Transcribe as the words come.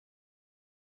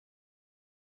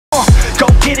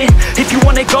get it. If you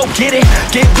want it, go get it.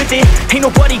 Get with it, ain't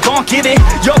nobody gon' give it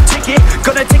your ticket.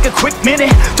 Gonna take a quick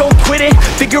minute, don't quit it.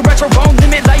 Figure out your own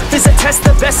limit, life is a test.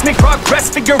 The best make progress,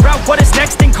 figure out what is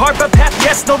next and carve a path.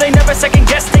 Yes, no, they never second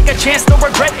guess. Take a chance, no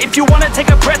regret. If you wanna take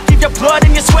a breath, give your blood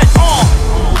and your sweat.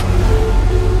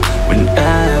 When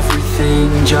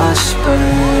everything just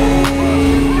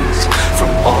breaks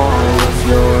from all of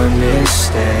your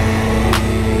mistakes,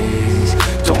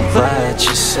 don't let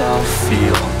yourself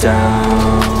feel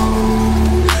down.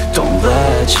 Don't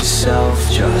let yourself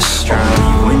just drown.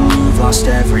 Only when you've lost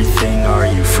everything are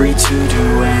you free to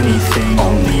do anything.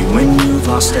 Only when you've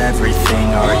lost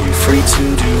everything are you free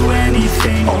to do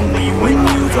anything. Only when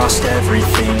you've lost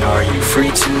everything are you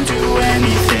free to do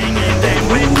anything. And then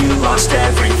when you lost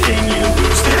everything, you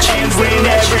lose the chance. When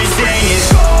everything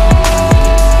is gone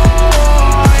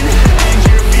and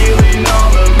you're feeling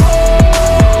all alone,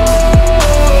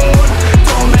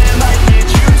 don't let life get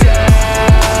you down.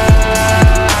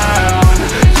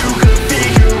 You could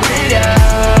figure it out.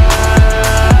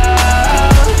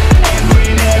 And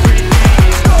when everything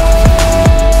is gone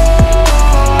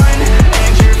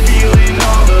and you're feeling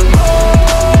all alone,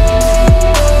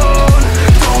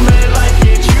 don't let life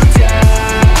get you down.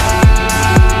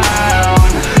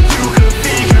 You could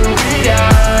figure it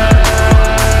out.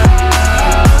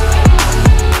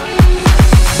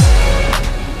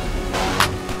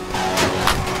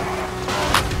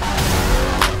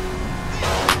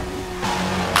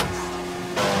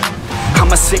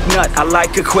 I'm a sick nut, I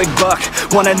like a quick buck.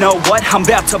 Wanna know what? I'm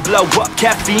about to blow up.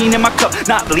 Caffeine in my cup,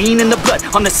 not lean in the blood.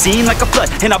 On the scene like a flood,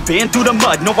 and I've been through the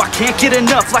mud. No, I can't get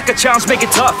enough, like a challenge, make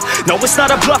it tough. No, it's not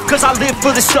a bluff, cause I live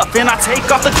for this stuff. And I take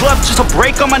off the gloves just to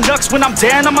break all my knucks. When I'm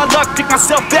down on my luck, pick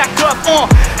myself back up.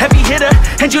 Heavy hitter,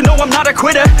 and you know I'm not a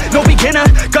quitter. No beginner,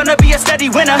 gonna be a steady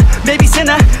winner. Maybe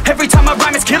sinner, every time I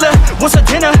rhyme is killer. What's a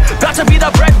dinner? About to be the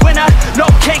breadwinner.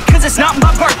 No cake, cause it's not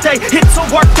my birthday. It's a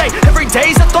work day, every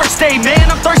day's a Thursday.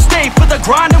 Man, I'm thirsty for the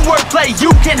grind and wordplay.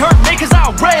 You can't hurt me, cause I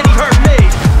already hurt me.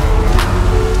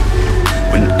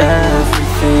 When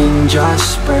everything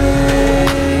just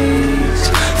breaks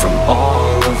from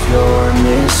all of your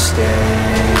mistakes,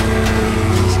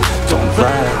 don't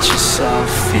let yourself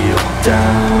feel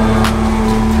down.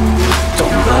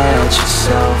 Don't let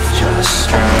yourself just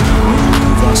drown. When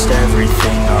you've lost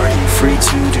everything, are you free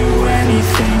to do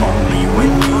anything? Only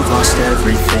when you've lost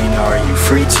everything are you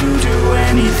free to do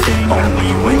anything.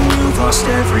 Only when you've lost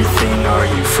everything are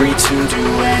you free to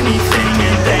do anything.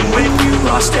 And then when you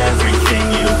lost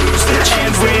everything, you lose the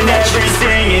chance. When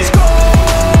everything is gone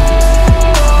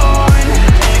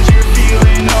and you're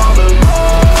feeling all alone,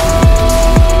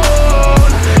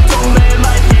 don't let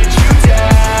life get you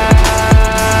down.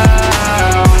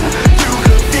 You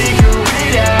could figure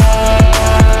it out.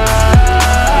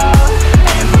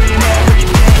 And when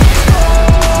everything is gone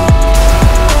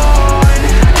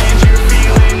and you're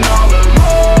feeling all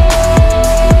alone,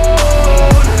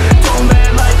 don't let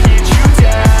life get you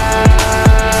down.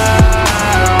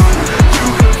 You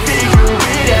could figure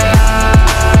it out.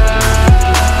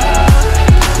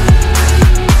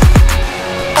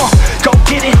 Go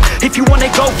get it, if you want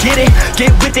it, go get it.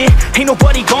 Get with it, ain't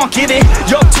nobody gon' give it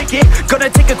your ticket. Gonna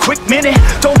take a quick minute,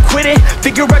 don't quit it.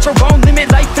 Figure out your own limit,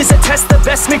 life is a test. The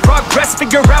best make progress,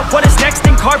 figure out what is next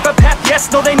and carve a path. Yes,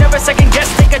 no, they never second guess.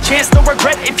 Take a chance, no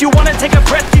regret. If you wanna take a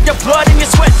breath, give your blood and your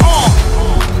sweat.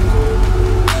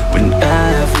 When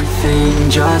everything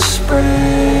just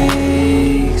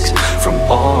breaks from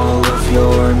all of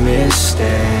your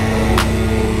mistakes,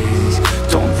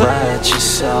 don't let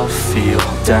yourself feel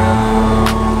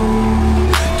down.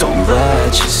 Don't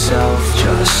let yourself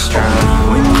just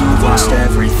drown. When you've lost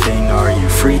everything, are you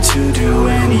free to do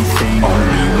anything?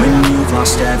 Only when you've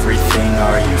lost everything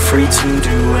are you free to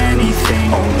do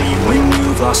anything. Only when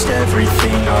you've lost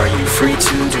everything are you free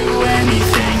to do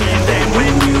anything. And then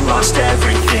when you lost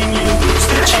everything, you lose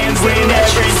the chance. When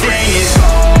everything is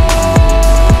gone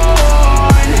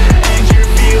and you're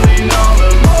feeling all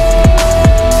alone,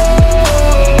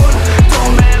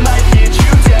 don't let life get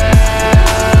you down.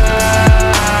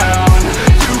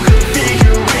 You could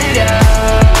figure it out.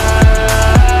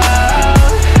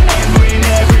 And when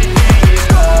everything is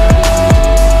gone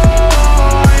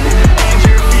and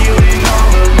you're feeling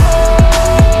all alone,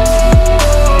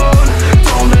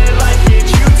 don't let life get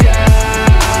you down.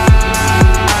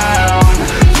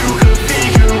 You could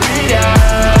figure it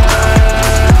out.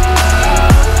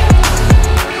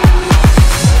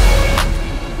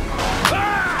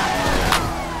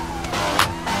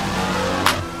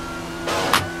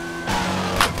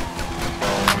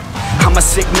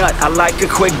 sick nut, I like a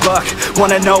quick buck.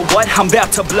 Wanna know what? I'm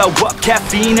about to blow up.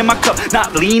 Caffeine in my cup,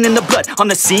 not lean in the blood. On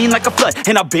the scene like a flood,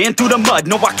 and I've been through the mud.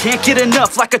 No, I can't get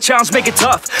enough, like a challenge, make it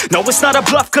tough. No, it's not a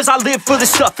bluff, cause I live for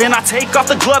this stuff. And I take off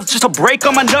the gloves just to break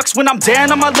all my knucks. When I'm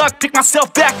down on my luck, pick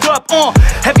myself back up.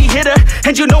 Heavy hitter,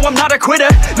 and you know I'm not a quitter.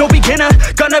 No beginner,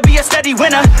 gonna be a steady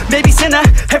winner. Maybe sinner,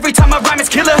 every time I rhyme it's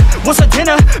killer. Once a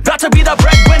dinner, about to be the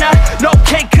breadwinner. No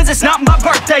cake, cause it's not my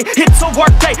birthday. It's a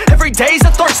work day, every day's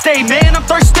a Thursday. Man, I'm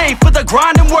thirsty for the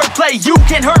grind and wordplay. You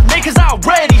can't hurt me, cause I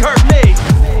already hurt me.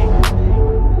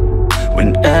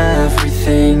 When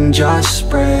everything just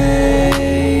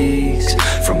breaks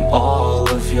from all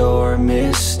of your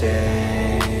mistakes,